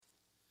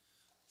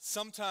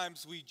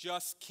Sometimes we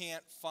just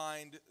can't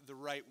find the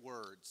right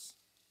words.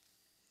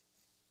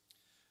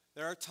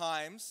 There are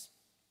times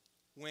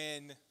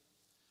when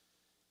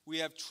we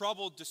have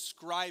trouble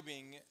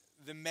describing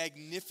the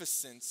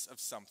magnificence of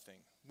something.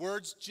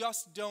 Words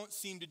just don't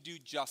seem to do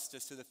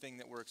justice to the thing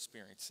that we're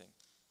experiencing.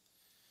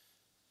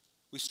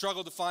 We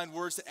struggle to find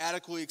words to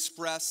adequately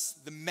express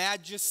the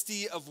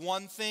majesty of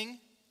one thing,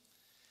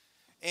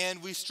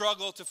 and we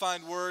struggle to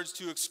find words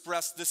to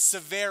express the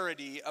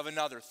severity of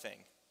another thing.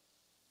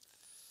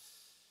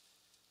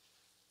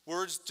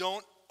 Words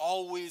don't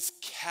always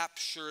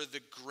capture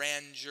the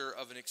grandeur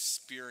of an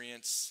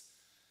experience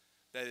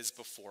that is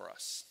before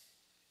us.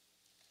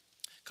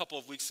 A couple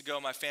of weeks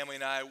ago, my family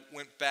and I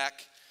went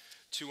back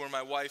to where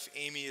my wife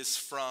Amy is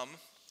from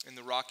in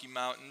the Rocky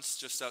Mountains,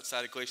 just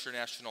outside of Glacier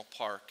National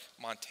Park,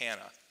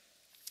 Montana.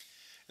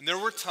 And there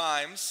were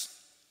times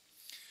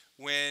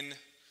when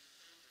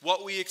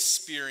what we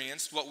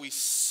experienced, what we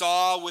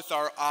saw with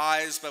our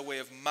eyes by way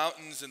of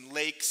mountains and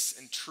lakes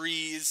and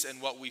trees, and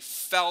what we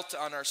felt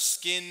on our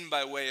skin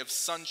by way of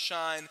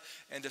sunshine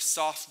and a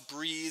soft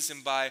breeze,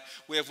 and by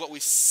way of what we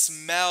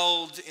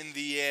smelled in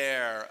the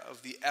air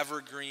of the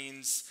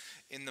evergreens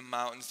in the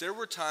mountains. There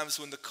were times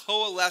when the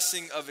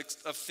coalescing of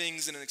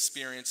things in an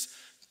experience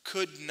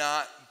could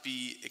not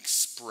be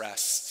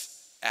expressed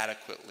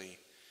adequately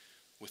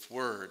with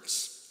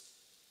words.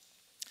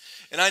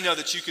 And I know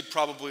that you could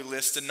probably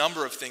list a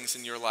number of things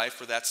in your life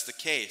where that's the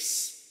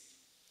case,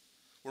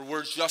 where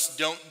words just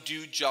don't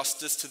do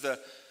justice to the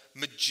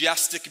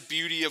majestic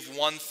beauty of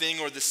one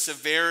thing or the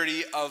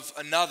severity of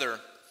another.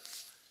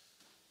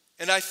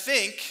 And I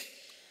think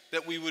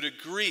that we would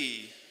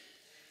agree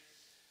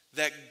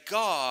that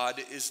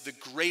God is the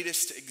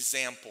greatest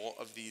example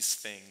of these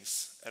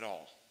things at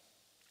all.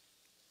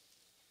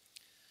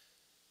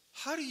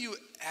 How do you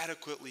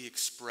adequately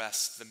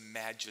express the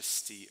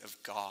majesty of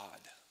God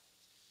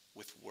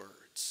with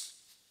words?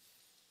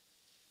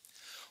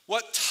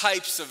 What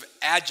types of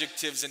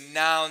adjectives and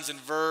nouns and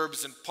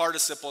verbs and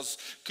participles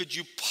could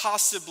you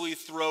possibly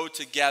throw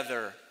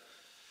together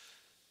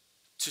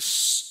to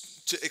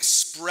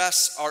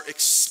express our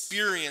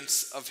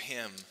experience of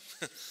him?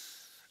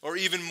 Or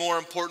even more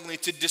importantly,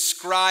 to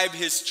describe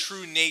his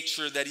true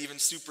nature that even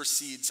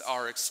supersedes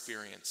our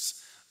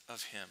experience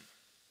of him?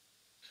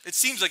 It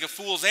seems like a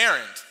fool's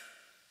errand.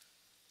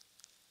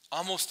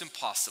 Almost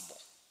impossible.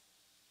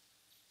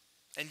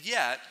 And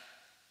yet,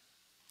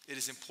 it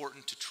is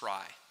important to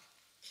try.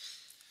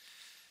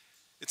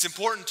 It's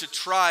important to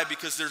try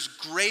because there's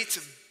great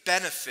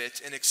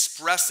benefit in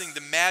expressing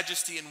the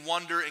majesty and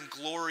wonder and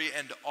glory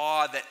and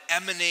awe that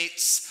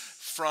emanates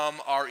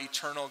from our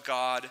eternal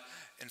God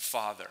and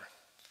Father.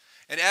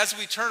 And as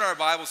we turn our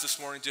Bibles this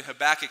morning to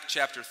Habakkuk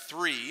chapter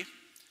 3,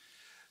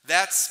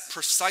 that's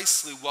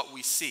precisely what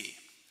we see.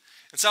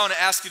 And so I want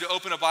to ask you to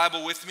open a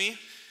Bible with me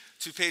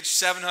to page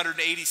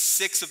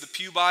 786 of the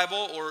Pew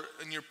Bible or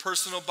in your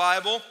personal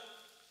Bible.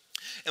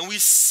 And we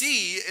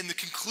see in the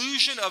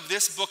conclusion of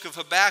this book of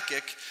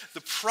Habakkuk,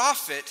 the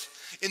prophet,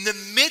 in the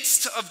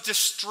midst of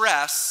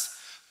distress,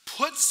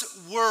 puts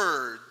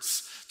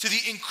words to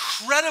the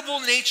incredible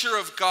nature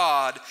of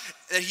God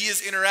that he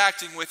is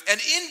interacting with. And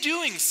in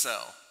doing so,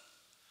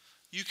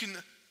 you can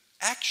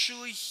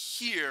actually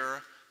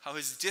hear how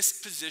his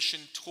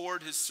disposition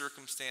toward his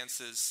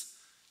circumstances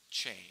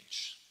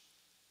change.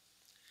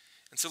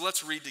 And so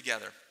let's read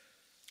together.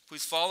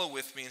 Please follow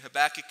with me in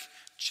Habakkuk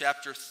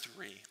chapter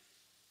 3.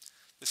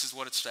 This is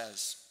what it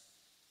says.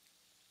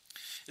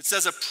 It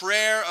says, a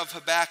prayer of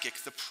Habakkuk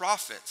the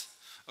prophet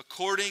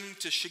according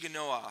to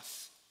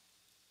Shigionoth.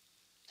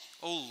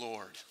 O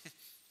Lord,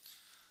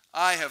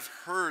 I have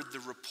heard the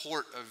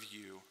report of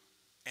you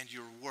and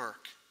your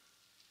work.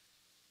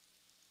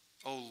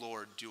 O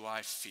Lord, do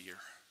I fear.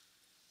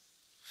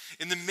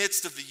 In the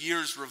midst of the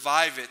years,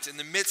 revive it. In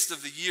the midst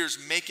of the years,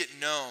 make it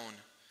known.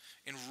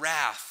 In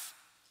wrath,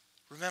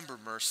 remember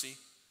mercy.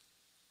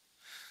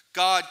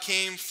 God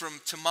came from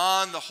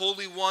Teman, the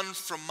Holy One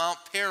from Mount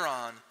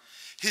Paran.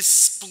 His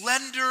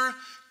splendor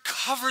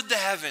covered the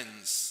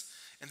heavens,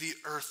 and the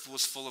earth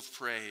was full of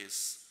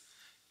praise.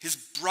 His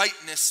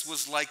brightness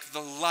was like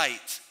the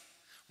light.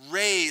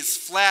 Rays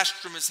flashed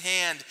from his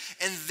hand,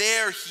 and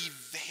there he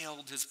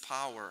veiled his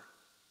power.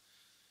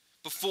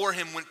 Before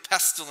him went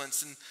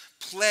pestilence, and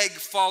plague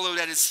followed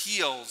at his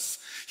heels.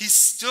 He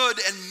stood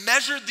and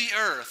measured the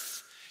earth.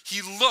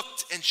 He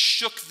looked and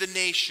shook the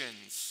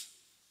nations.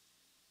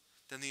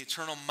 Then the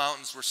eternal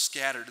mountains were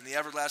scattered, and the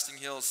everlasting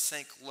hills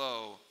sank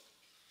low.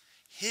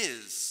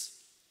 His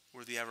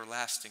were the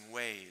everlasting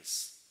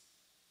ways.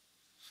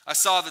 I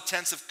saw the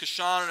tents of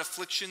Cushan in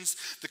afflictions.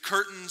 The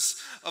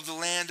curtains of the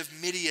land of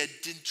Midia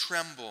did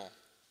tremble.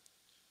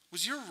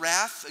 Was your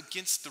wrath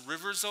against the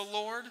rivers, O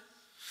Lord?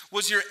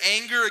 Was your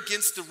anger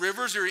against the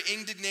rivers, or your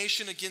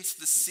indignation against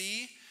the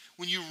sea,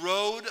 when you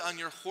rode on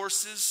your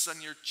horses,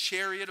 on your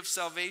chariot of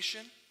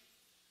salvation?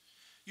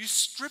 You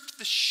stripped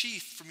the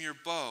sheath from your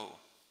bow,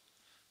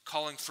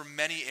 calling for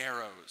many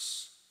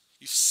arrows.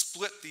 You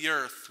split the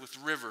earth with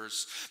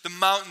rivers. The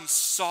mountains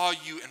saw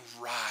you and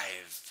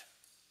writhed.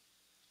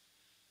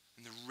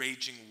 and the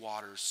raging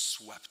waters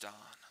swept on.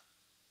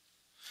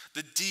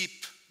 The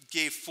deep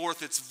gave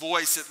forth its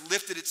voice. It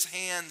lifted its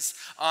hands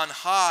on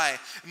high,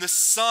 and the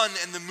sun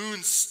and the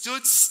moon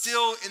stood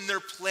still in their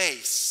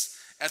place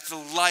at the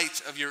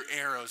light of your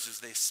arrows as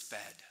they sped,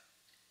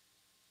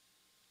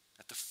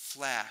 at the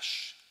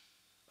flash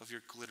of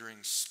your glittering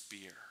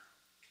spear.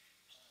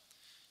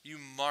 You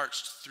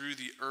marched through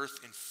the earth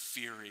in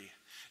fury.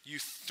 You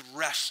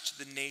threshed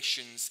the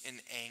nations in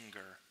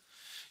anger.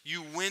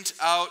 You went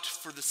out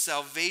for the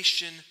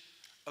salvation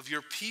of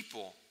your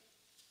people,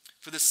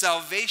 for the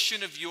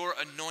salvation of your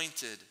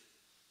anointed.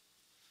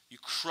 You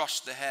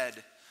crushed the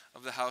head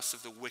of the house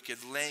of the wicked,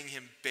 laying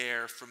him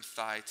bare from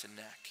thigh to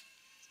neck.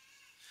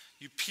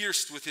 You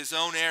pierced with his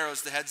own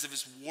arrows the heads of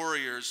his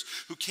warriors,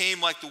 who came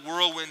like the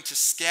whirlwind to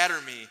scatter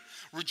me,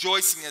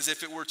 rejoicing as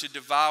if it were to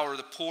devour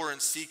the poor in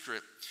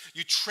secret.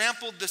 You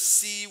trampled the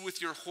sea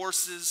with your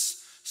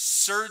horses,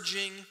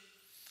 surging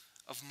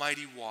of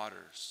mighty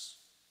waters.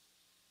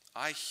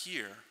 I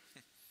hear,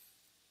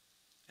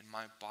 and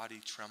my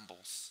body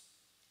trembles.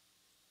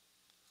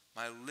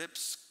 My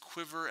lips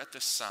quiver at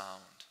the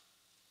sound.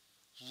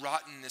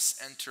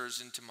 Rottenness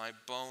enters into my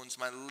bones.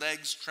 My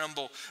legs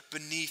tremble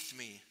beneath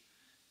me.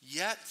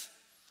 Yet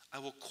I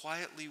will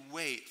quietly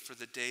wait for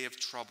the day of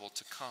trouble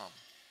to come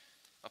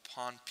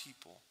upon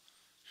people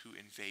who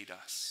invade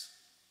us.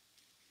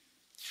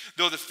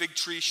 Though the fig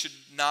tree should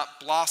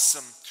not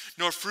blossom,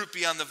 nor fruit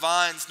be on the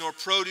vines, nor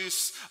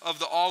produce of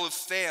the olive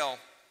fail,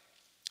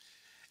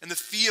 and the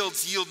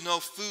fields yield no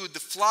food, the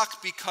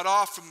flock be cut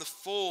off from the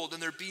fold,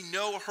 and there be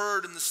no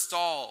herd in the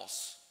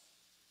stalls,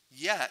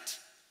 yet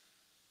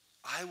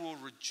I will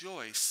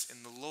rejoice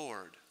in the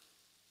Lord.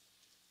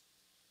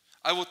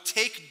 I will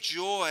take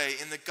joy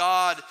in the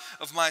God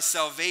of my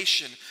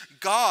salvation.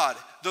 God,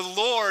 the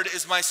Lord,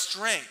 is my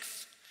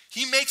strength.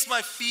 He makes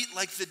my feet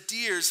like the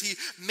deer's. He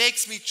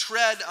makes me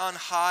tread on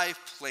high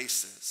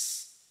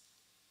places.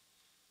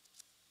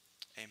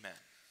 Amen.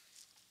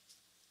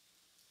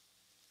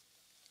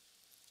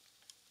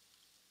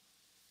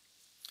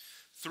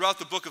 Throughout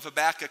the book of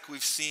Habakkuk,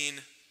 we've seen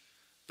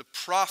the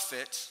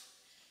prophet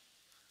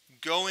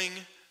going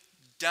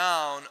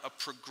down a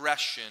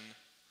progression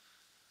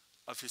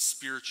of his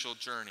spiritual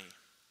journey.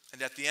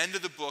 And at the end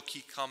of the book,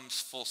 he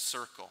comes full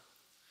circle.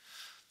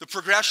 The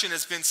progression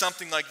has been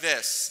something like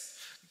this.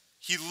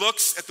 He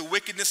looks at the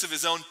wickedness of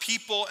his own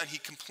people and he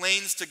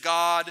complains to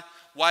God,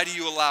 "Why do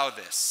you allow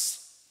this?"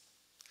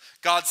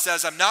 God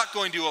says, "I'm not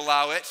going to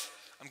allow it.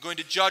 I'm going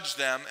to judge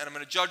them, and I'm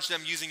going to judge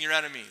them using your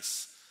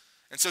enemies."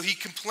 And so he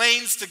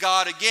complains to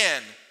God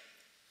again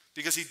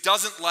because he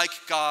doesn't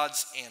like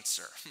God's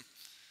answer.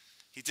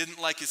 He didn't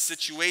like his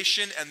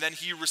situation, and then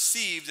he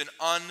received an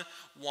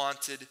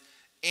unwanted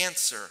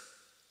answer.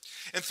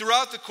 And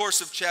throughout the course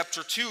of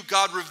chapter 2,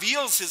 God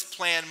reveals his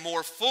plan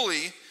more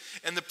fully,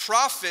 and the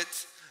prophet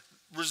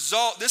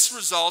this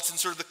results in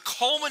sort of the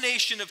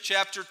culmination of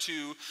chapter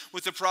 2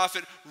 with the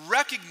prophet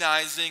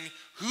recognizing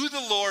who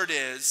the Lord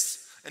is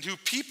and who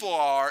people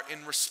are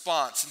in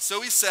response. And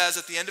so he says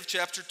at the end of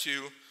chapter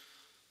 2,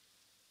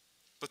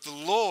 "But the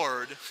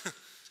Lord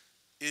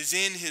is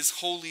in his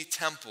holy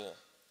temple.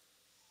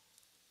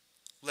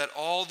 Let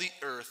all the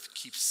earth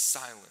keep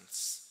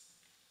silence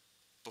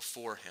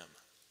before him."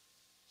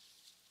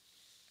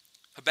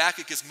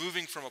 Habakkuk is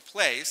moving from a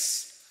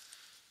place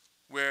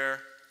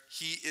where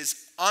he is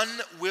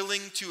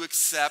unwilling to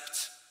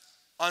accept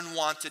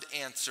unwanted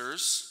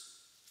answers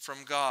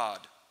from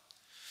God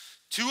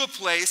to a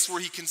place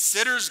where he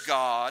considers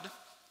God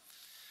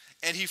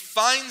and he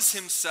finds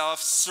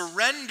himself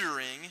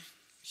surrendering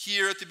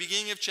here at the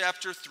beginning of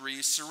chapter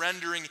 3,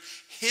 surrendering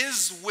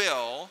his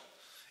will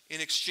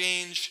in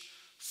exchange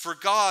for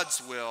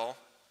God's will,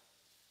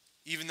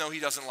 even though he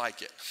doesn't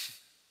like it.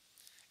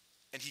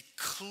 And he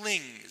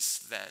clings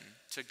then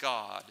to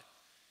God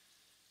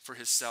for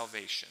his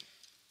salvation.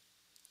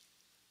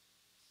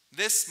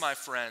 This, my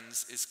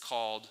friends, is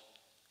called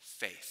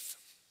faith.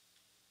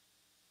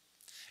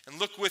 And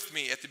look with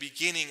me at the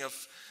beginning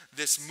of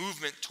this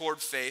movement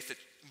toward faith at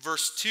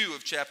verse 2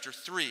 of chapter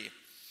 3.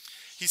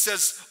 He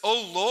says, "O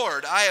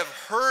Lord, I have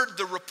heard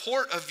the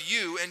report of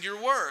you and your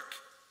work.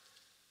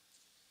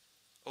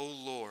 O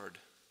Lord,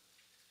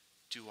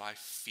 do I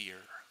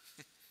fear."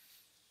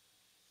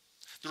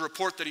 The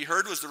report that he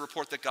heard was the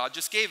report that God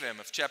just gave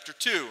him of chapter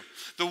 2.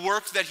 The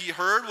work that he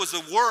heard was the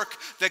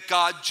work that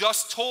God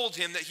just told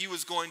him that he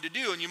was going to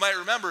do. And you might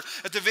remember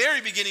at the very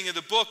beginning of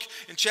the book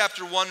in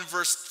chapter 1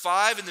 verse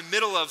 5, in the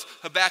middle of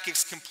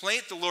Habakkuk's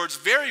complaint, the Lord's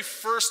very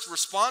first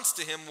response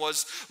to him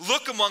was,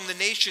 "Look among the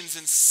nations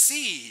and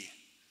see,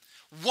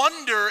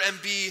 wonder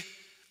and be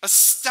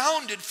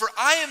astounded, for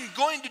I am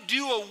going to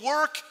do a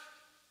work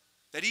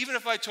that even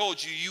if I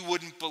told you, you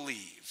wouldn't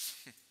believe."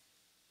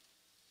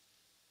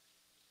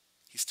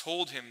 He's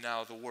told him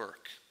now the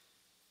work.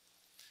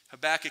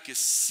 Habakkuk is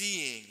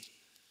seeing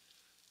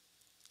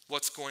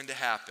what's going to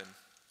happen.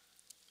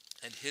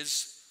 And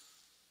his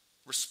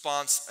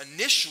response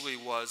initially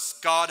was,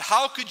 "God,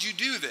 how could you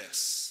do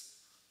this?"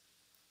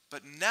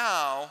 But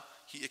now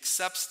he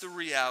accepts the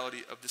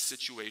reality of the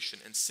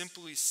situation and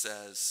simply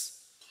says,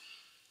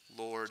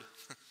 Lord,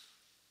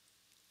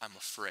 I'm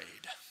afraid.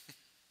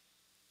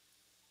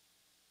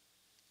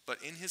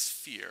 But in his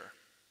fear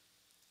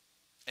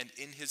and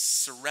in his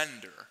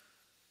surrender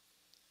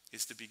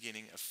is the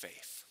beginning of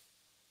faith.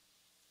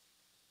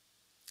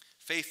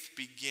 Faith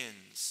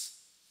begins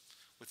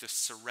with a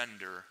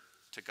surrender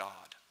to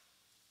God.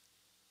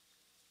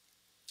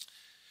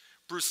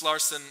 Bruce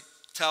Larson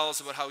tells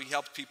about how he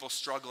helped people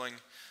struggling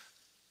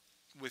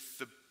with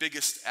the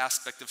biggest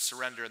aspect of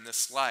surrender in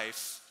this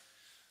life,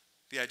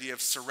 the idea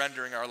of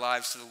surrendering our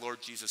lives to the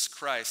Lord Jesus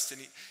Christ. And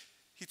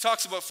he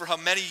talks about for how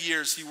many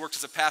years he worked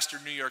as a pastor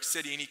in New York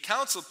City, and he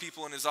counseled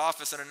people in his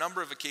office on a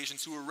number of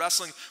occasions who were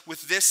wrestling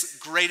with this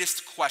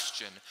greatest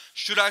question: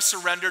 should I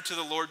surrender to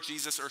the Lord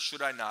Jesus or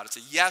should I not? It's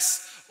a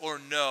yes or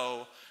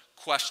no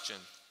question.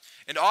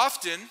 And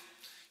often,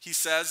 he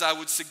says, I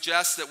would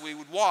suggest that we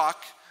would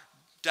walk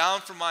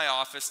down from my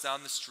office,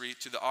 down the street,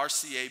 to the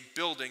RCA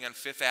building on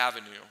Fifth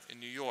Avenue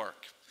in New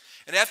York.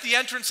 And at the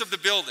entrance of the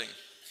building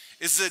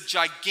is a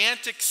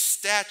gigantic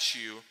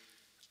statue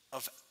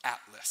of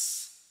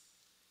Atlas,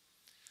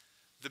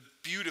 the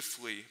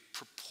beautifully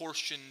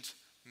proportioned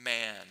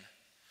man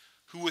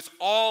who, with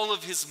all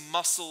of his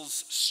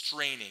muscles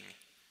straining,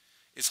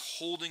 is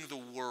holding the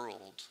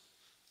world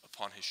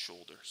upon his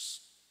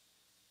shoulders.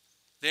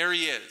 There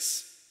he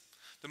is,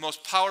 the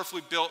most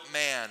powerfully built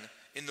man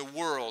in the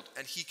world,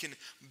 and he can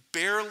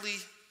barely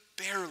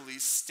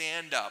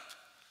stand up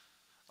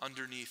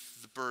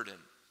underneath the burden.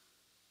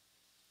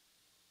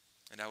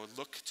 And I would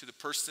look to the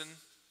person,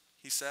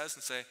 he says,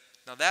 and say,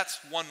 now that's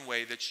one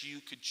way that you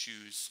could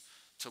choose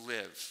to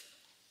live.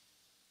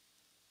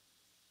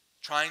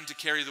 Trying to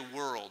carry the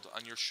world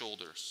on your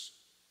shoulders.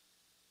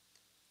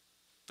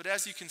 But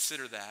as you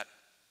consider that,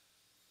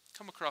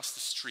 come across the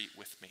street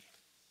with me.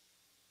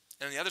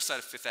 And on the other side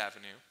of Fifth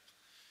Avenue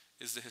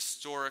is the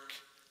historic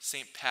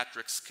St.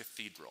 Patrick's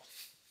Cathedral.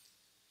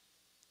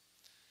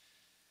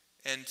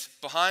 And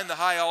behind the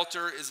high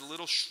altar is a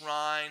little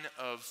shrine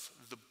of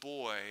the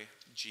boy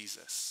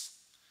Jesus,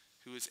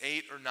 who is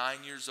 8 or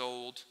 9 years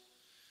old,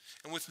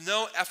 and with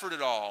no effort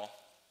at all,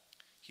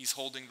 he's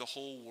holding the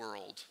whole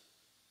world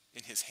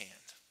in his hand.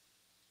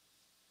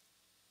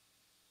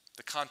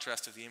 The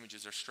contrast of the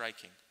images are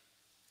striking.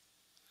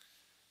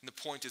 And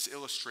the point is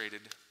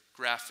illustrated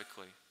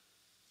graphically.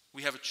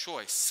 We have a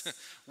choice.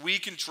 We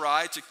can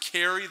try to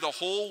carry the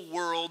whole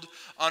world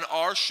on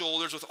our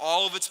shoulders with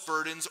all of its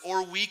burdens,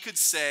 or we could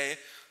say,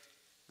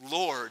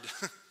 Lord,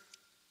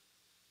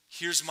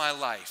 here's my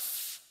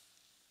life.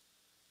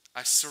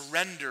 I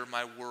surrender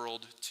my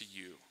world to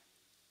you.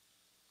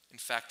 In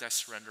fact, I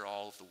surrender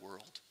all of the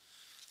world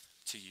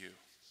to you.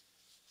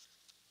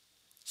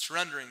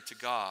 Surrendering to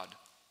God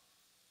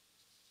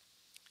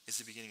is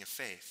the beginning of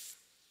faith.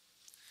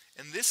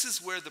 And this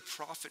is where the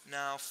prophet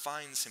now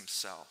finds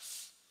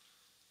himself.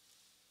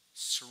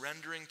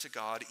 Surrendering to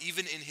God,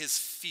 even in his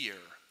fear.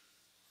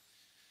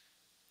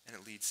 And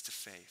it leads to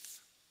faith.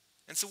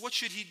 And so what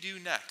should he do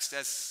next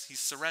as he's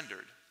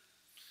surrendered?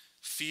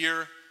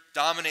 Fear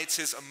dominates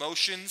his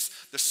emotions.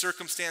 The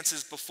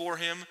circumstances before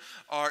him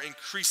are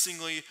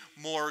increasingly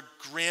more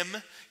grim.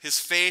 His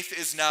faith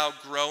is now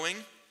growing.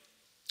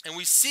 And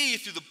we see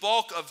through the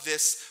bulk of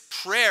this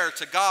prayer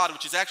to God,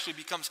 which actually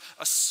becomes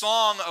a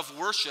song of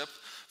worship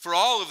for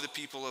all of the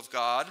people of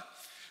God,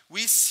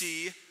 we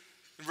see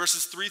in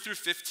verses 3 through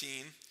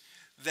 15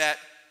 that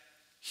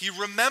he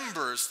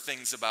remembers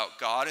things about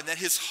God and that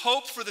his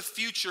hope for the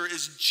future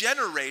is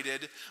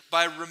generated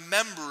by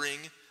remembering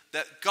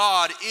that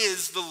God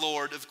is the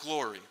Lord of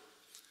glory.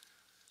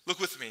 Look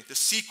with me. The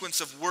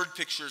sequence of word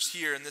pictures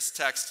here in this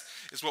text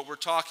is what we're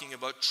talking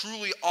about.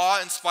 Truly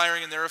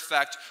awe-inspiring in their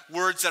effect.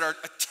 Words that are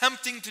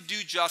attempting to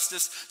do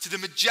justice to the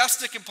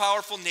majestic and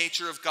powerful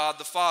nature of God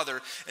the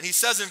Father. And he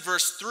says in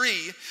verse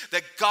 3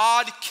 that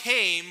God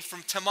came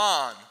from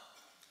Teman,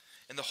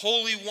 and the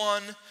Holy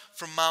One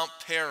from Mount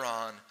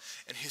Paran,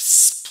 and his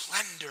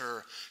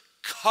splendor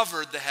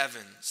covered the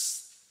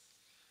heavens,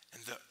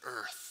 and the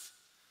earth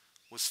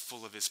was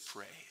full of his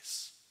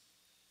praise.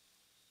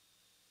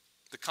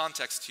 The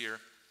context here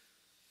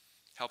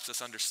helps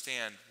us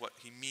understand what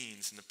he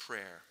means in the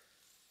prayer.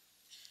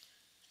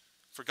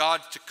 For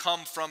God to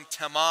come from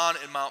Teman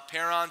and Mount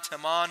Paran.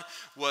 Teman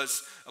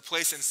was a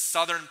place in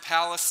southern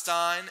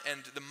Palestine,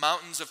 and the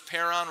mountains of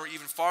Paran were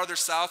even farther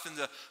south in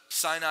the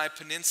Sinai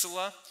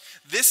Peninsula.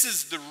 This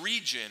is the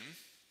region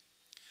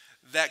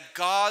that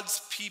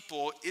God's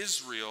people,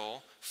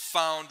 Israel,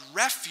 found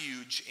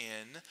refuge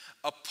in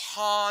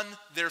upon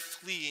their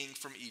fleeing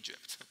from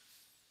Egypt.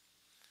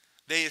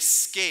 They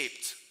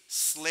escaped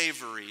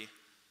slavery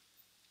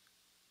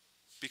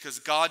because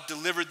God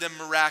delivered them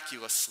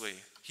miraculously.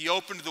 He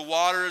opened the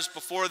waters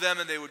before them,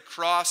 and they would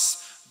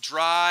cross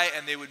dry,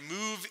 and they would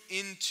move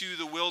into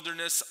the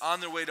wilderness on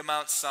their way to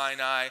Mount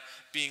Sinai,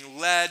 being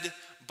led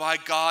by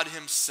God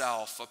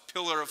himself, a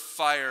pillar of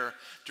fire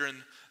during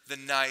the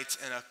night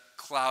and a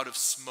cloud of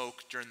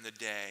smoke during the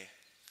day.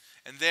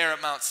 And there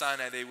at Mount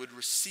Sinai, they would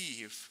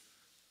receive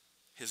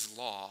his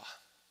law.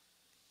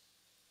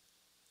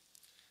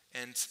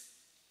 And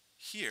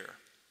here,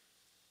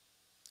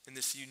 in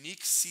this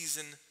unique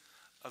season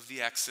of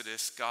the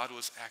Exodus, God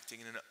was acting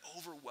in an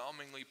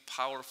overwhelmingly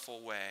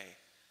powerful way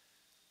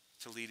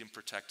to lead and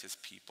protect his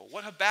people.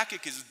 What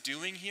Habakkuk is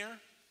doing here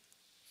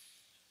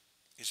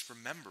is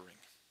remembering.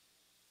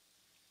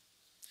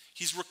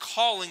 He's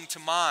recalling to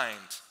mind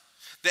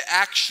the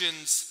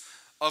actions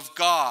of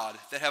God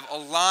that have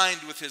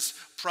aligned with his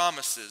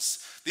promises.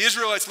 The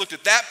Israelites looked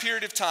at that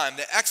period of time,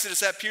 the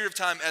Exodus, that period of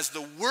time, as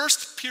the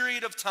worst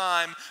period of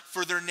time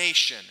for their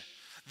nation.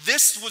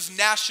 This was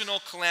national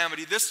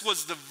calamity. This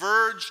was the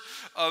verge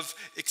of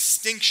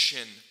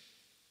extinction.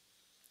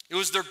 It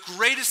was their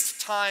greatest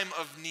time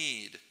of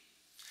need.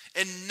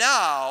 And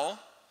now,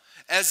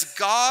 as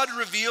God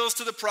reveals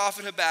to the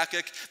prophet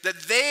Habakkuk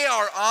that they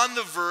are on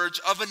the verge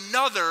of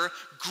another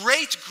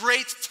great,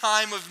 great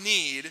time of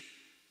need,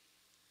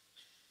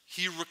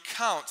 he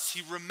recounts,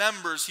 he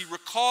remembers, he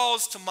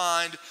recalls to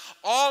mind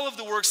all of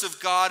the works of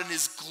God and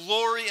his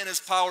glory and his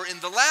power in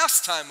the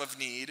last time of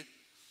need,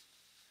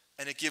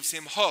 and it gives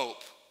him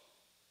hope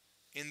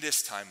in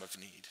this time of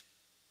need.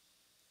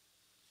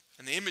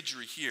 And the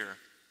imagery here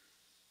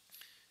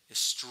is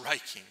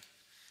striking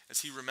as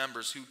he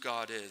remembers who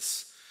God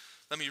is.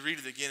 Let me read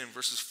it again in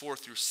verses 4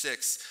 through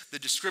 6. The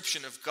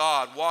description of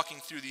God walking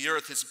through the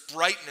earth, his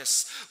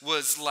brightness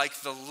was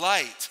like the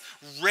light.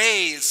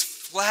 Rays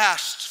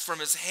flashed from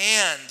his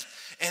hand,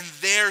 and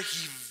there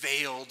he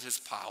veiled his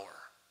power.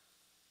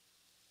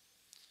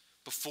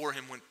 Before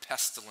him went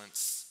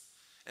pestilence,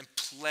 and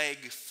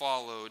plague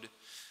followed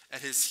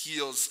at his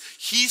heels.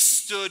 He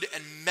stood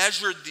and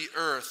measured the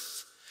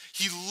earth.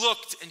 He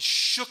looked and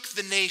shook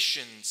the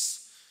nations.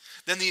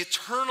 Then the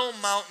eternal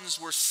mountains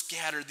were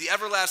scattered. The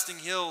everlasting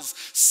hills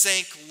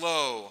sank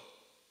low.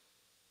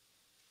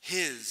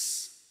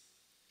 His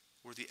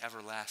were the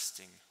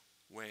everlasting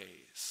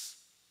ways.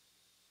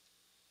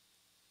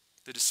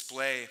 The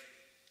display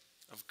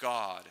of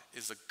God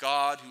is a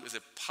God who is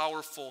a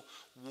powerful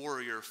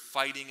warrior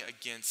fighting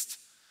against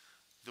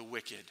the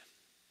wicked.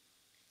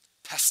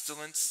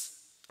 Pestilence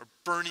or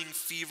burning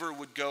fever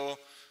would go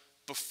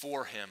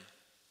before him.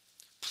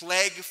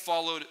 Plague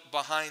followed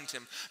behind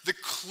him. The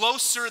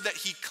closer that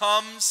he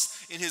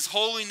comes in his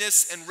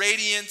holiness and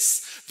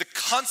radiance, the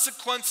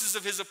consequences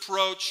of his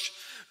approach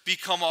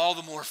become all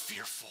the more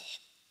fearful.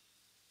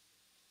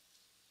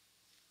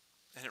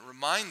 And it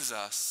reminds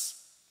us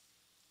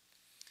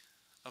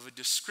of a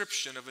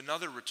description of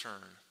another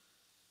return.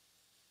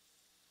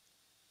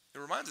 It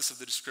reminds us of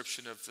the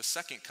description of the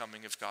second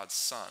coming of God's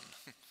Son,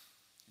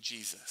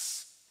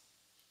 Jesus,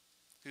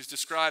 who's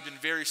described in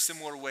very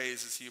similar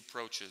ways as he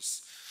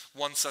approaches.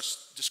 One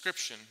such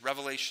description,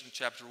 Revelation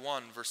chapter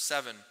 1, verse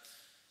 7,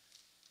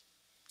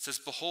 says,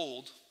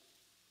 "Behold,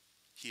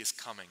 he is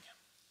coming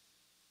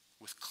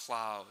with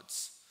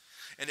clouds,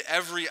 and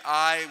every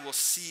eye will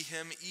see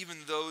him,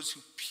 even those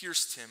who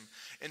pierced him,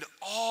 and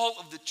all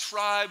of the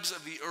tribes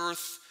of the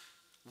earth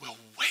will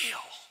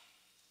wail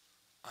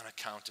on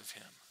account of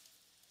him.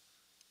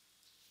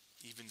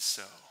 Even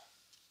so,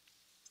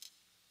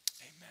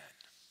 amen."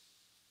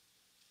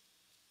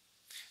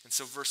 And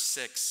so verse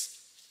 6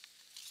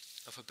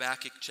 of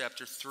Habakkuk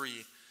chapter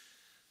 3,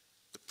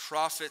 the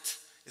prophet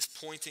is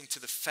pointing to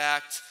the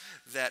fact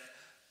that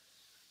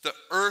the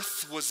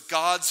earth was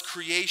God's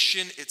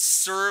creation. It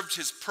served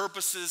his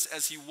purposes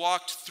as he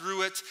walked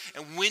through it.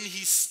 And when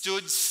he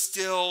stood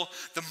still,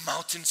 the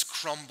mountains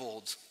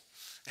crumbled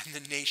and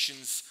the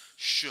nations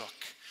shook.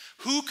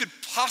 Who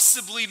could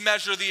possibly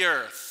measure the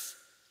earth?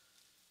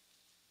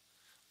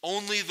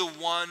 Only the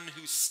one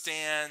who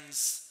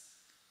stands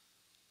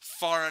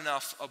far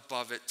enough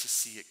above it to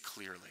see it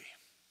clearly.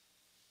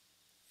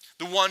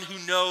 The one who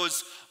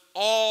knows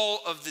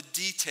all of the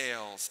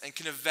details and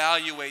can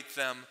evaluate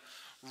them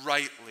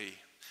rightly.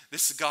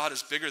 This God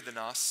is bigger than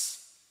us.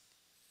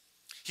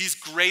 He's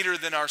greater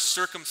than our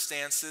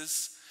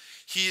circumstances.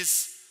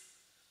 He's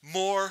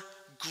more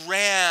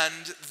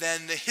grand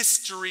than the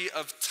history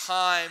of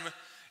time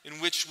in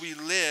which we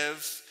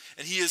live,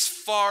 and he is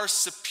far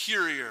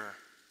superior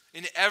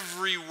in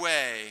every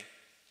way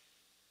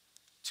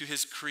to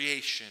his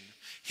creation.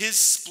 His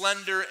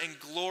splendor and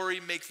glory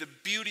make the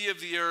beauty of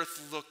the earth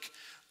look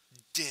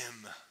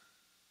dim,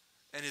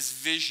 and his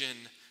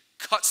vision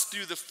cuts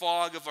through the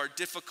fog of our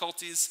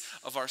difficulties,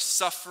 of our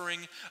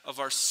suffering, of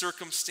our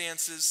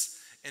circumstances,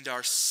 and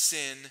our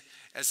sin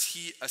as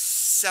he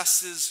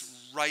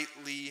assesses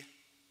rightly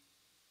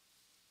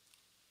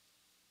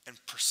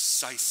and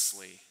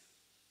precisely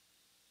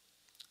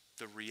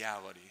the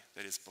reality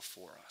that is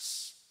before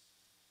us.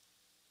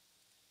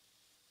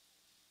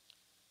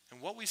 And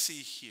what we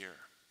see here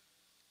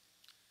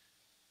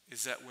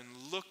is that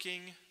when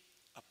looking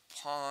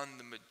upon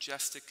the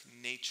majestic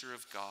nature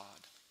of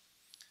God,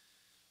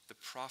 the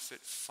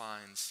prophet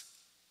finds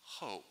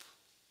hope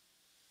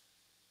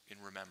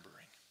in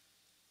remembering.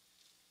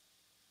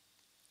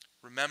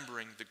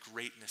 Remembering the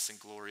greatness and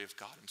glory of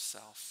God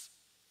himself.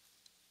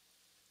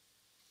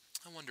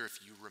 I wonder if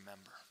you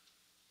remember.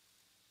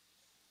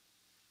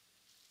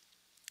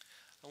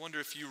 I wonder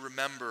if you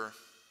remember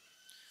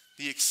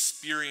the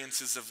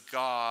experiences of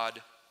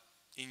God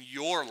in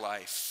your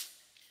life.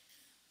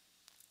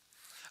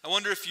 I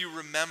wonder if you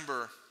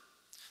remember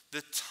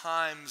the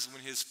times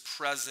when his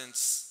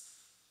presence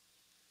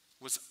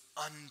was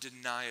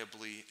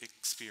undeniably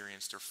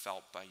experienced or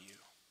felt by you.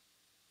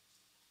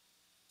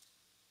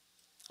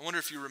 I wonder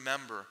if you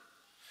remember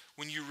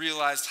when you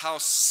realized how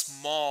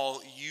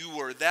small you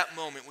were, that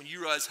moment when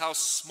you realized how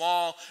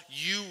small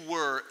you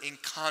were in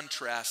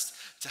contrast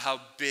to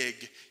how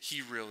big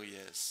he really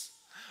is.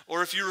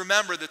 Or if you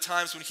remember the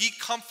times when he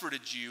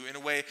comforted you in a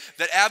way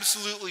that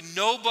absolutely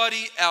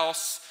nobody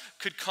else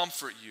could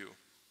comfort you.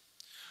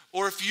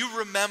 Or if you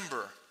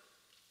remember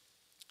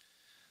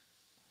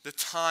the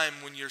time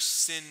when your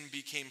sin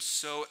became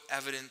so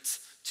evident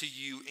to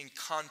you in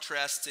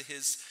contrast to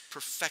his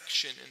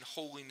perfection and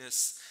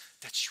holiness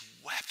that you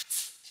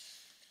wept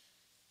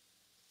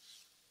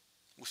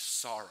with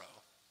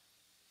sorrow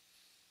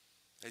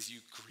as you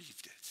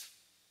grieved it.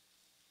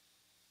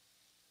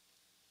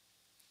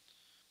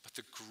 But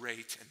the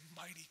great and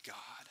mighty God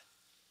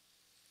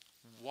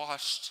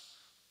washed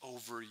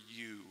over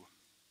you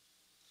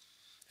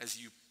as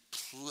you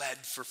pled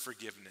for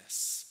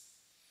forgiveness.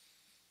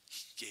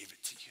 He gave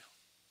it to you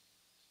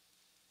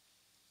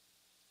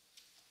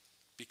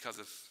because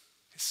of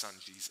his son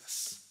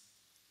Jesus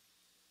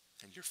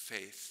and your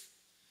faith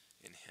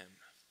in him.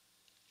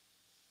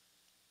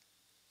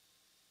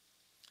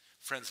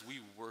 Friends, we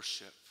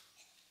worship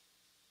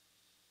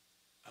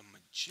a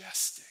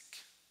majestic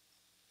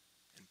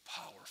and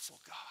powerful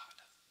God.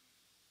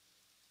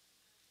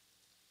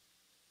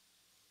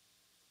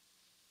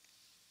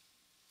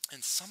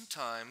 And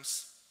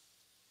sometimes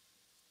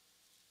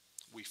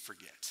we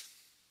forget.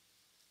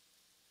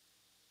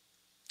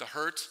 The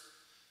hurt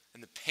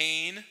and the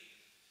pain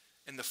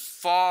and the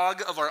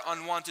fog of our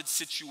unwanted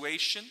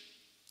situation,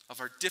 of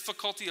our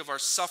difficulty, of our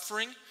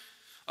suffering,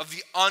 of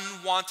the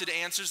unwanted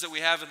answers that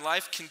we have in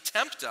life can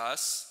tempt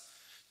us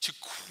to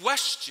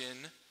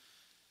question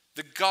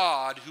the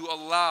God who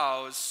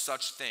allows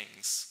such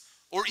things.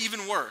 Or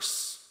even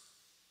worse,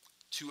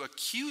 to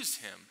accuse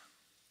him,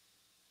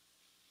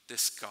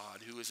 this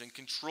God who is in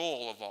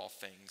control of all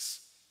things.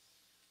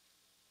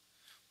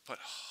 But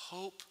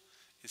hope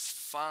is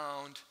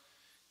found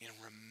in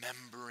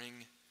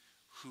remembering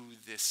who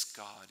this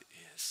God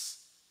is.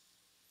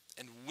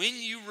 And when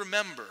you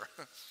remember,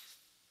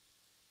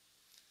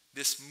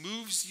 this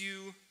moves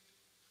you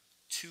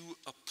to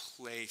a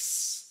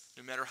place,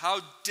 no matter how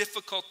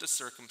difficult the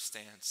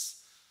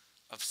circumstance,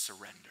 of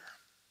surrender.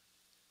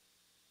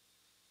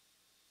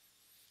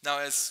 Now,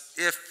 as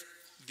if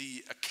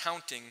the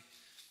accounting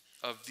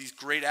of these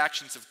great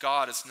actions of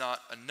God is not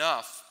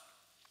enough,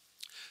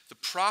 the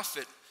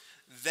prophet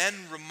then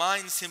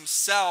reminds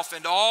himself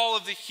and all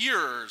of the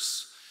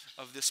hearers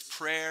of this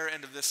prayer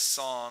and of this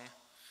song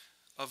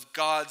of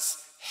God's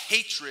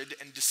hatred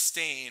and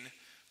disdain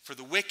for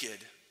the wicked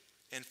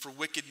and for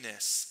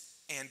wickedness,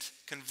 and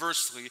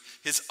conversely,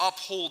 his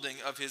upholding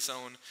of his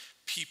own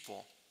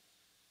people.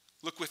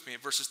 Look with me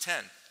at verses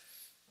 10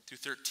 through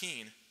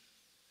 13.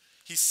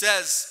 He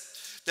says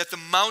that the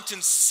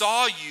mountains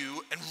saw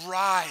you and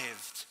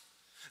writhed.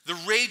 The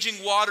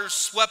raging waters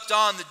swept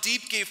on. The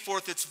deep gave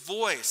forth its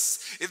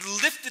voice. It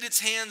lifted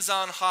its hands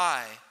on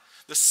high.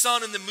 The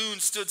sun and the moon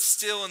stood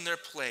still in their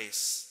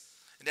place.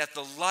 And at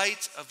the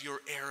light of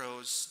your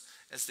arrows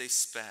as they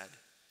sped,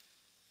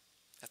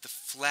 at the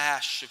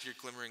flash of your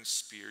glimmering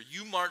spear,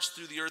 you marched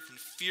through the earth in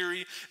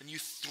fury, and you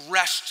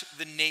threshed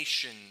the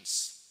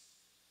nations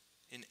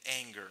in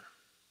anger.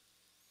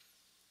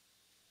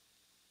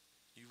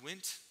 You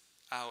went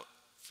out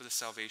for the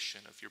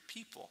salvation of your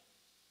people,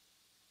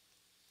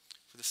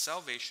 for the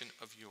salvation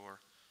of your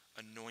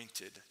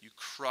anointed. You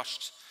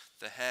crushed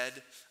the head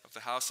of the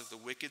house of the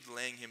wicked,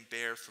 laying him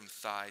bare from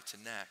thigh to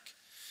neck.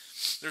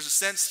 There's a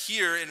sense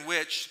here in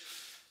which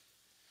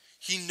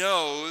he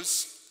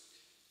knows,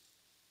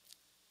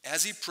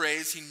 as he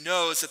prays, he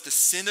knows that the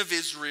sin of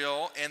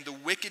Israel and the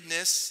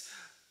wickedness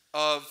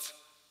of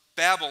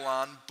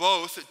Babylon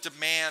both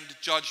demand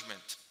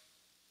judgment.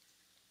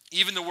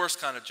 Even the worst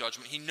kind of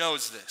judgment. He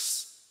knows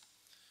this.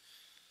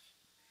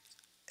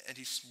 And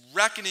he's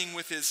reckoning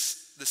with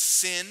the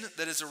sin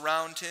that is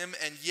around him,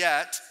 and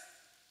yet,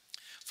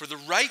 for the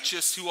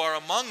righteous who are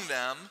among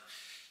them,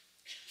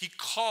 he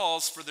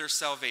calls for their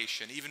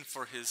salvation, even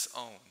for his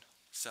own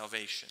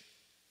salvation.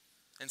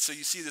 And so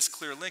you see this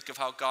clear link of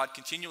how God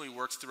continually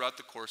works throughout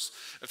the course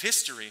of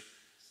history.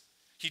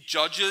 He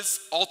judges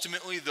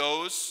ultimately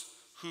those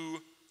who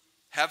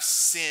have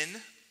sin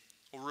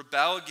or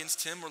rebel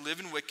against him or live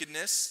in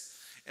wickedness.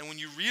 And when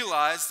you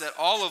realize that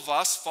all of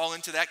us fall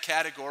into that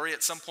category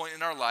at some point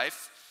in our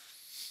life,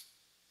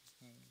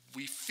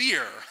 we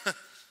fear.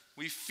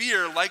 We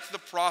fear like the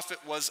prophet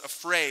was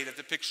afraid at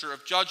the picture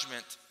of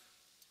judgment.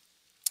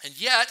 And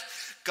yet,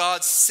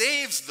 God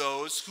saves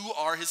those who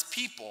are his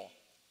people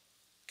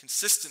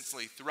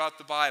consistently throughout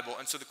the Bible.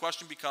 And so the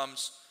question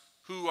becomes,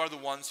 who are the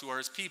ones who are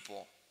his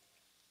people?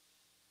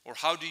 Or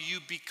how do you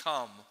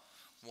become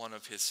one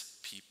of his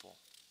people?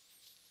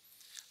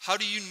 How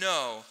do you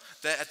know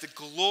that at the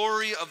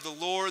glory of the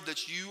Lord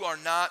that you are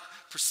not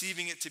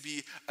perceiving it to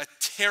be a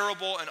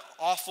terrible and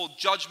awful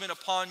judgment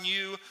upon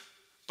you,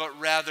 but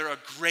rather a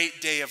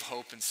great day of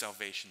hope and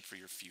salvation for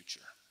your future.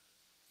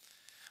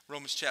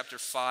 Romans chapter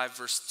 5,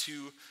 verse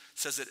 2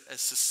 says it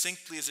as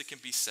succinctly as it can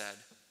be said.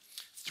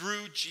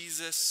 Through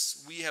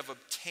Jesus, we have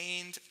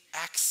obtained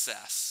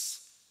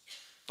access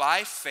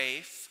by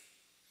faith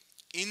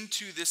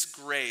into this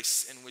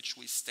grace in which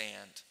we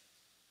stand,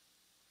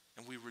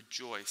 and we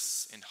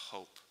rejoice in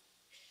hope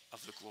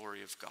of the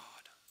glory of God.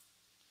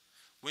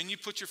 When you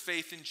put your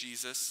faith in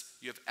Jesus,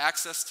 you have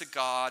access to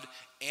God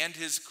and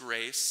his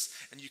grace,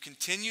 and you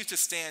continue to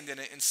stand in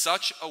it in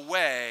such a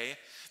way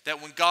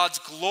that when God's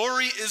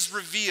glory is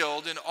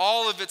revealed in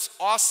all of its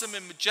awesome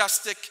and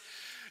majestic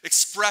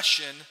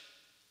expression,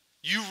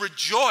 you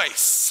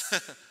rejoice.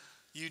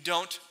 You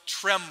don't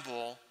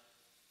tremble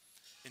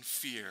in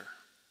fear.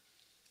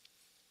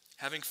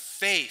 Having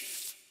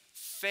faith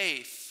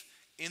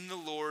in the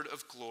Lord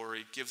of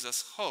glory gives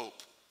us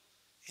hope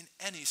in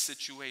any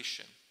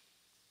situation.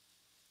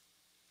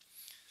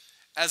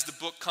 As the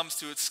book comes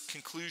to its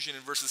conclusion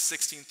in verses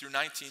 16 through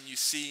 19, you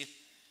see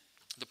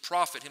the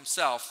prophet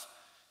himself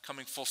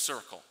coming full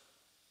circle.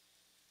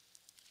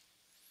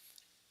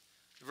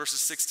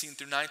 Verses 16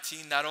 through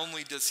 19, not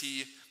only does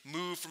he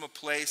move from a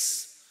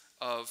place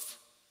of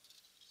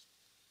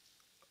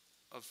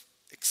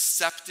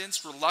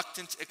acceptance,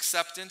 reluctant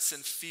acceptance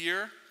and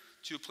fear,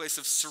 to a place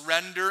of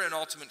surrender and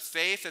ultimate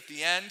faith. At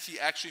the end, he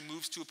actually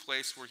moves to a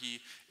place where he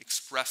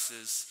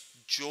expresses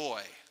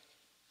joy,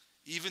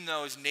 even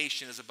though his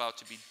nation is about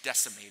to be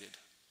decimated.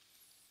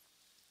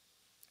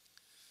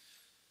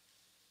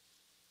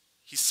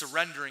 He's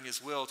surrendering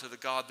his will to the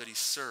God that he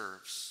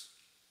serves.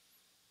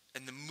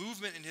 And the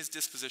movement in his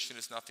disposition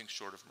is nothing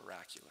short of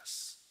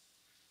miraculous.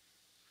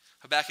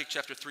 Habakkuk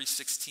chapter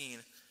 3:16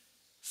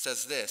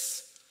 says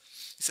this.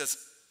 He says,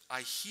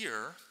 I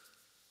hear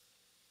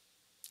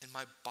and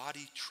my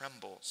body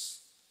trembles.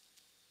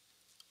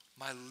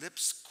 My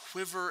lips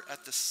quiver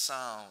at the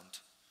sound.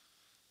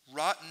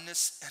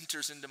 Rottenness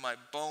enters into my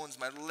bones.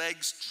 My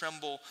legs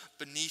tremble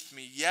beneath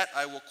me. Yet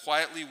I will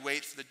quietly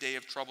wait for the day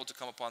of trouble to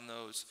come upon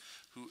those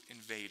who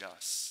invade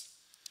us.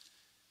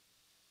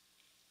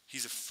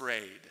 He's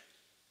afraid,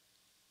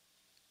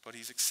 but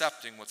he's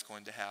accepting what's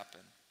going to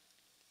happen.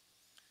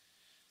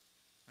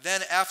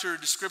 Then after a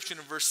description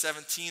in verse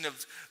 17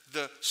 of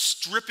the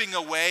stripping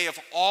away of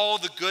all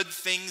the good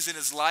things in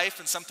his life,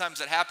 and sometimes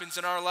that happens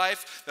in our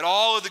life, that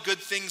all of the good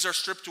things are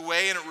stripped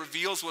away and it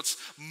reveals what's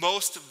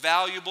most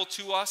valuable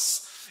to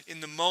us in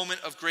the moment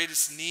of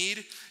greatest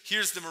need,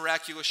 here's the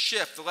miraculous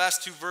shift. The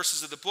last two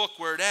verses of the book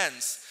where it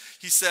ends.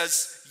 He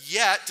says,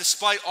 yet,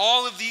 despite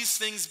all of these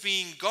things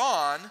being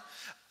gone,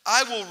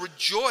 I will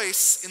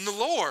rejoice in the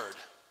Lord.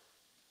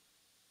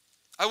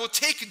 I will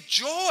take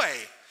joy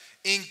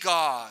in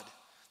God,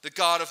 the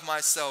God of my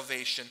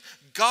salvation.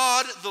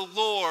 God the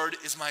Lord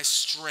is my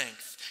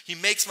strength. He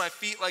makes my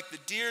feet like the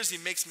deer's. He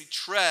makes me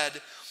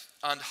tread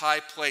on high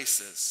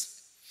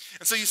places.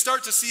 And so you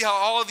start to see how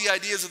all of the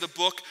ideas of the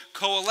book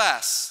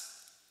coalesce.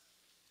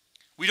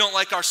 We don't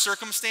like our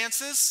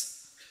circumstances,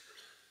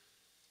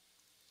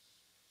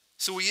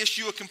 so we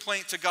issue a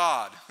complaint to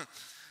God.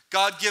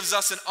 God gives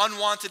us an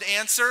unwanted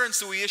answer, and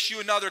so we issue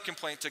another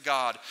complaint to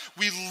God.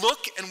 We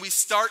look and we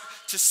start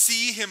to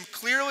see him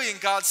clearly,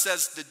 and God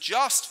says, the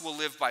just will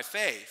live by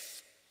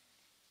faith.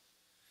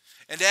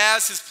 And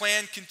as his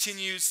plan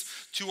continues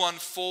to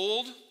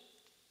unfold,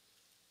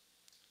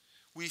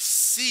 we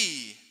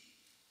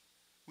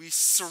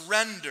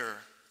surrender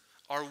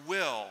our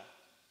will,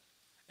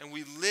 and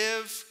we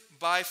live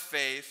by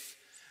faith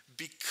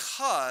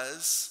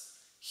because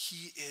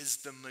he is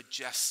the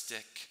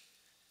majestic,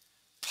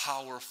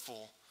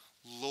 powerful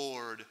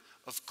Lord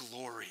of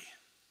glory.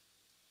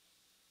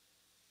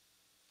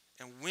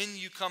 And when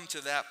you come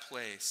to that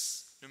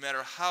place, no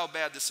matter how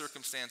bad the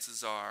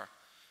circumstances are,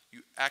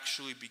 you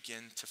actually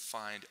begin to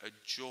find a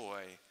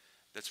joy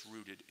that's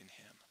rooted in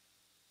him.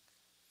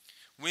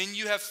 When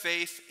you have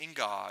faith in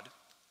God,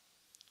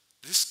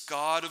 this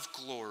God of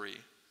glory,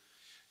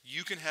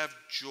 you can have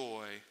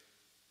joy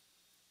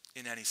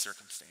in any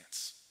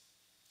circumstance.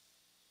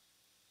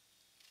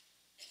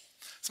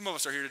 Some of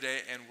us are here today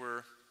and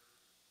we're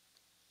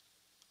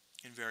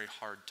in very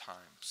hard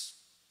times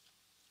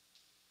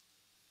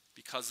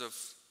because of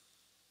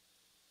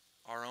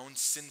our own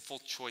sinful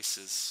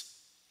choices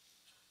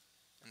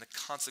and the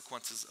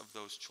consequences of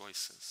those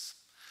choices.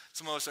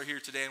 Some of us are here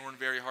today and we're in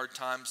very hard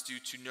times due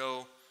to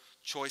no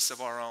choice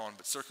of our own,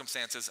 but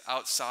circumstances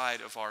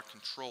outside of our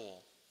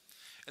control.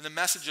 And the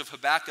message of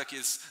Habakkuk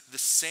is the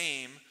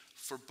same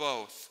for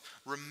both.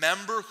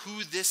 Remember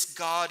who this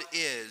God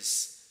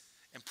is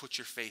and put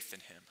your faith in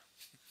him.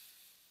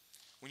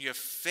 When you have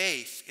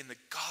faith in the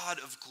God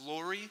of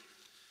glory,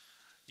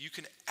 you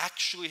can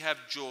actually have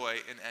joy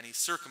in any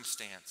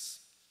circumstance.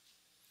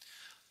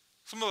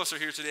 Some of us are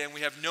here today and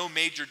we have no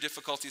major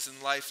difficulties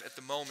in life at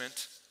the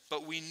moment,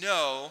 but we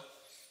know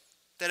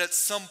that at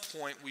some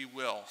point we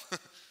will.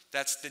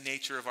 That's the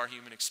nature of our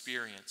human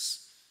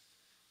experience.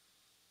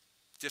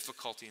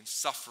 Difficulty and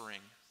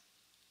suffering,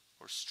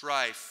 or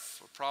strife,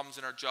 or problems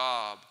in our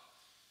job,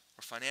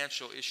 or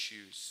financial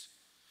issues.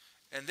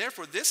 And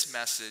therefore this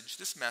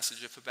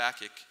message of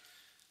Habakkuk,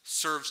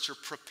 serves to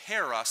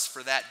prepare us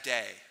for that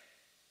day.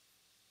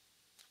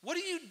 What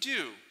do you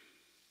do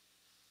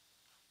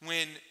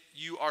when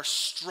you are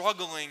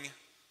struggling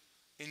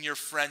in your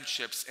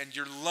friendships and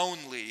you're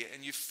lonely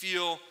and you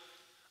feel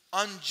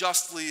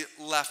unjustly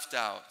left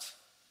out?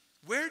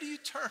 Where do you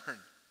turn?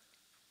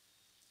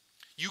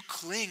 You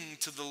cling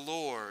to the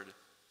Lord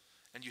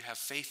and you have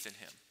faith in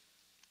him.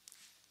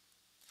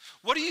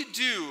 What do you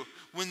do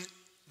when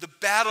the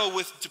battle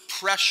with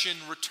depression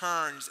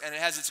returns and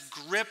it has its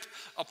grip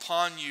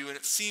upon you and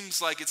it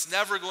seems like it's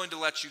never going to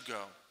let you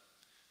go?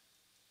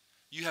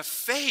 You have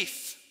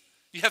faith.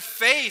 You have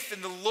faith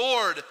in the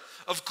Lord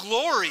of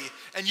glory,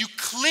 and you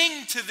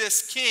cling to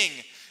this King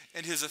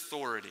and his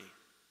authority.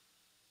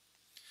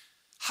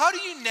 How do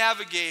you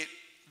navigate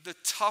the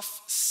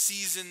tough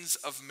seasons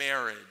of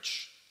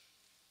marriage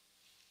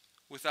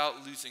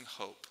without losing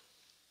hope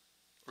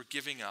or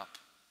giving up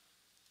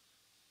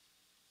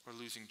or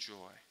losing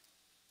joy?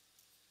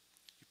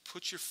 You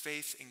put your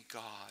faith in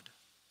God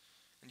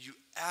and you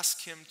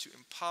ask him to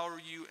empower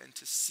you and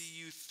to see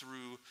you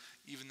through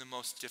even the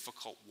most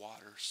difficult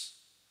waters.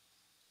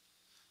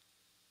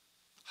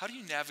 How do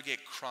you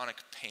navigate chronic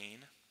pain,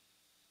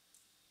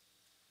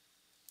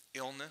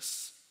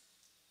 illness,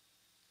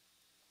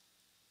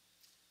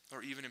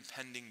 or even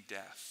impending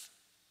death?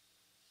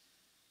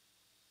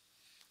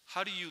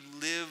 How do you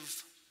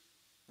live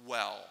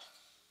well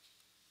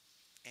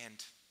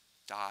and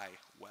die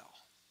well?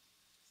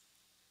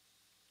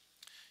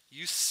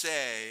 You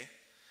say,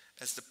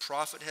 as the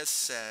prophet has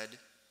said,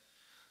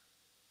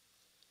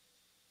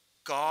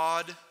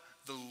 God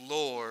the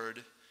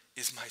Lord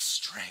is my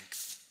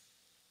strength,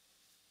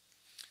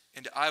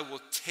 and I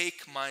will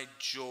take my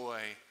joy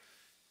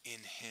in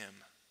him.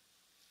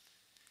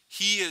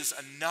 He is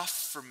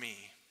enough for me.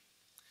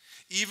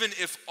 Even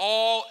if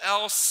all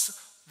else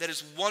that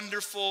is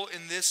wonderful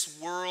in this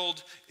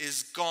world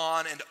is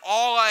gone and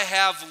all I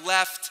have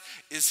left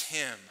is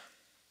him,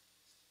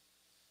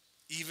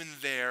 even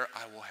there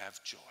I will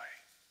have joy.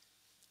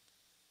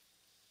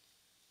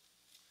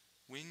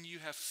 When you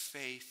have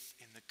faith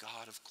in the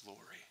God of glory,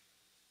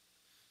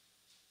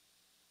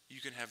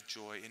 you can have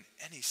joy in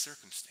any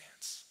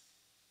circumstance.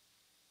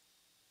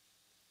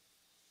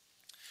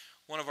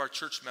 One of our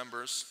church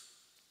members,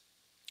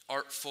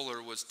 Art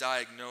Fuller, was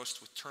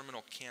diagnosed with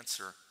terminal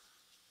cancer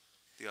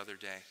the other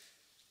day.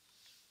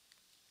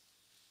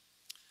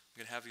 I'm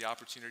going to have the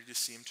opportunity to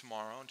see him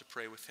tomorrow and to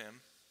pray with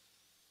him,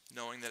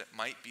 knowing that it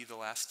might be the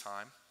last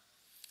time.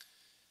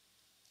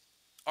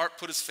 Art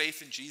put his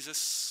faith in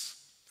Jesus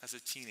as a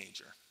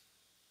teenager.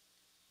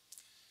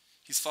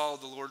 He's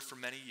followed the Lord for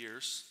many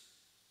years.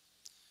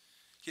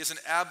 He has an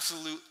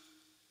absolutely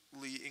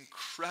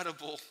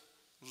incredible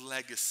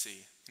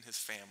legacy in his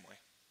family.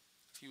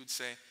 He would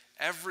say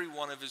every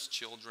one of his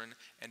children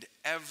and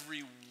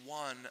every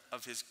one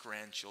of his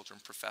grandchildren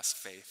profess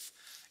faith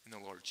in the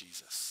Lord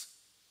Jesus.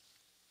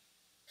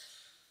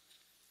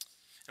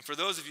 And for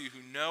those of you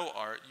who know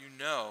Art, you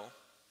know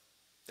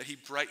that he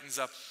brightens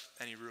up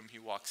any room he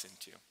walks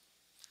into,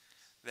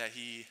 that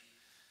he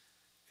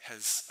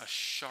has a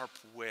sharp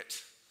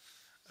wit,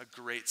 a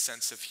great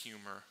sense of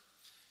humor,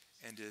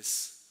 and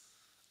is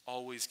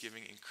always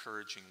giving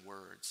encouraging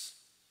words.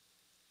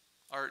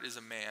 Art is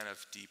a man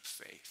of deep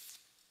faith.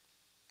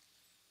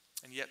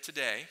 And yet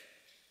today,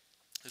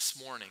 this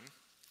morning,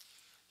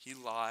 he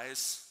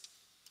lies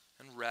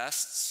and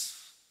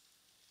rests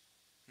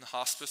in the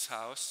hospice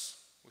house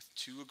with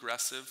 2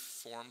 aggressive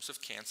forms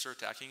of cancer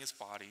attacking his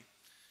body.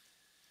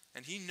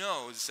 And he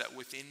knows that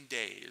within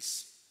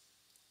days,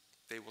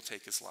 they will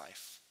take his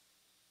life.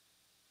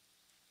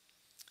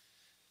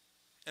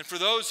 And for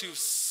those who've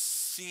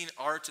seen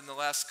Art in the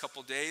last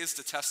couple days,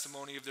 the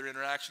testimony of their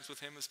interactions with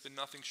him has been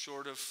nothing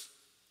short of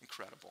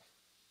incredible.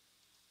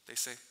 They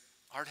say,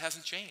 Art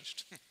hasn't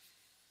changed.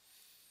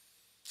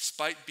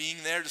 Despite being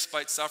there,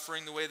 despite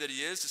suffering the way that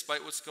he is,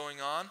 despite what's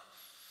going on,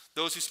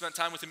 those who spent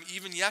time with him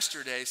even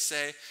yesterday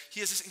say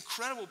he has this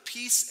incredible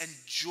peace and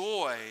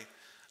joy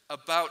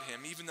about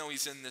him, even though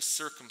he's in this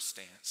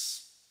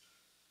circumstance.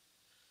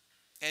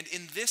 And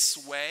in this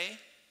way,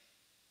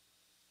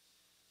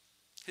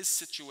 his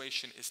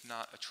situation is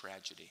not a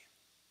tragedy.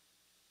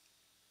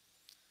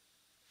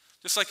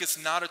 Just like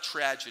it's not a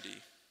tragedy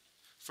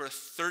for a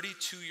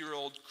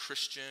 32-year-old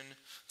Christian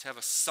to have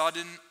a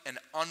sudden and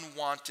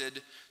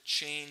unwanted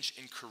change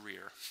in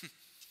career.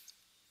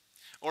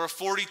 Or a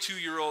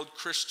 42-year-old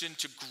Christian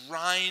to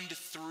grind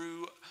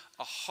through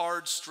a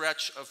hard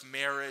stretch of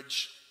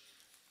marriage,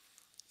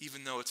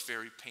 even though it's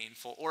very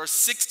painful. Or a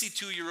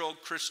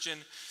 62-year-old Christian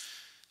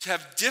to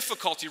have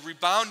difficulty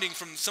rebounding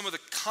from some of the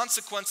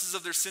consequences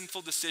of their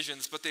sinful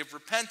decisions, but they've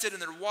repented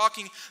and they're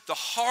walking the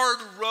hard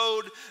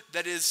road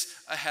that is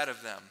ahead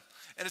of them.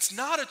 And it's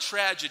not a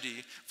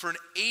tragedy for an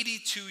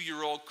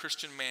 82-year-old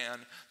Christian man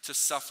to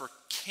suffer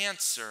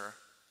cancer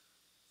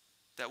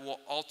that will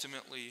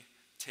ultimately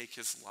take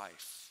his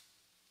life.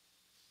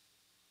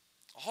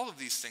 All of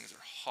these things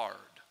are hard.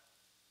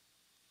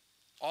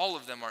 All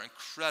of them are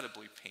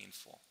incredibly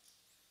painful.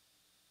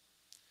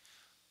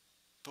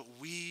 but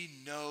we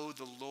know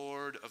the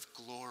Lord of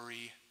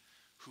glory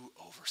who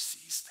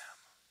oversees them.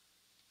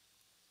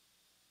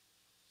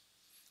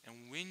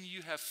 And when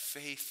you have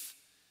faith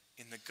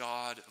in the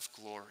God of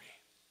glory,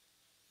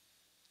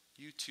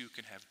 you too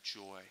can have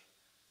joy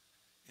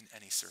in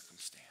any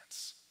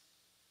circumstance.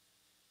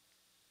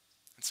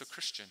 And so,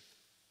 Christian,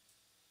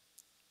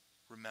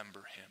 remember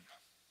him.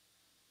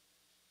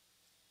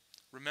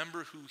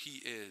 Remember who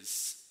he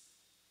is.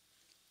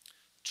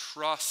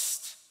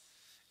 Trust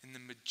in the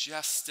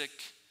majestic,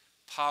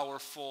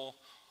 powerful,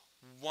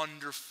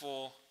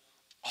 wonderful,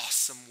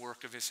 awesome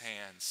work of his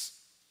hands.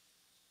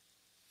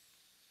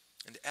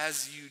 And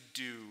as you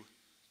do,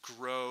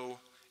 grow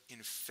in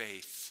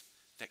faith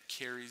that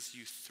carries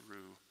you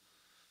through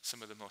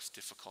some of the most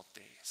difficult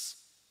days.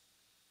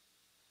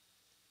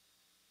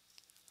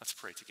 Let's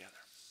pray together.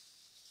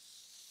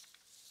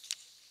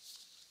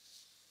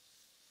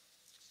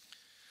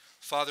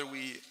 Father,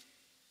 we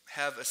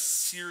have a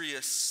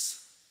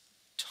serious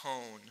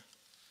tone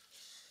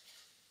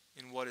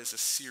in what is a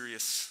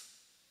serious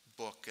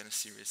book and a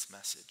serious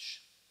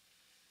message.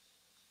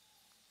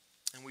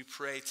 And we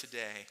pray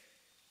today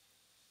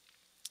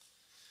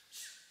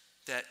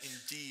that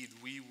indeed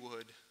we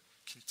would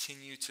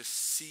continue to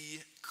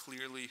see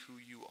clearly who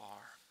you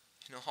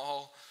are in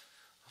all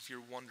of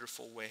your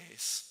wonderful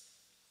ways.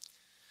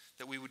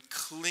 That we would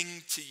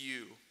cling to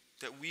you,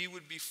 that we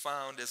would be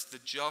found as the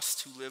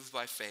just who live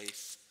by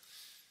faith,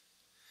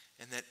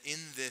 and that in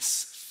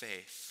this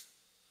faith,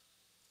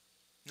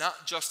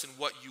 not just in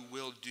what you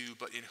will do,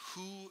 but in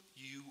who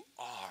you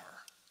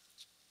are,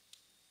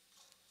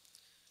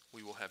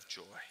 we will have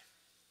joy.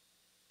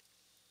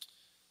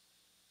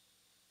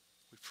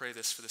 We pray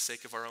this for the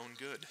sake of our own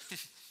good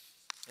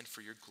and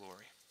for your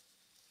glory.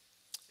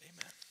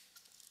 Amen.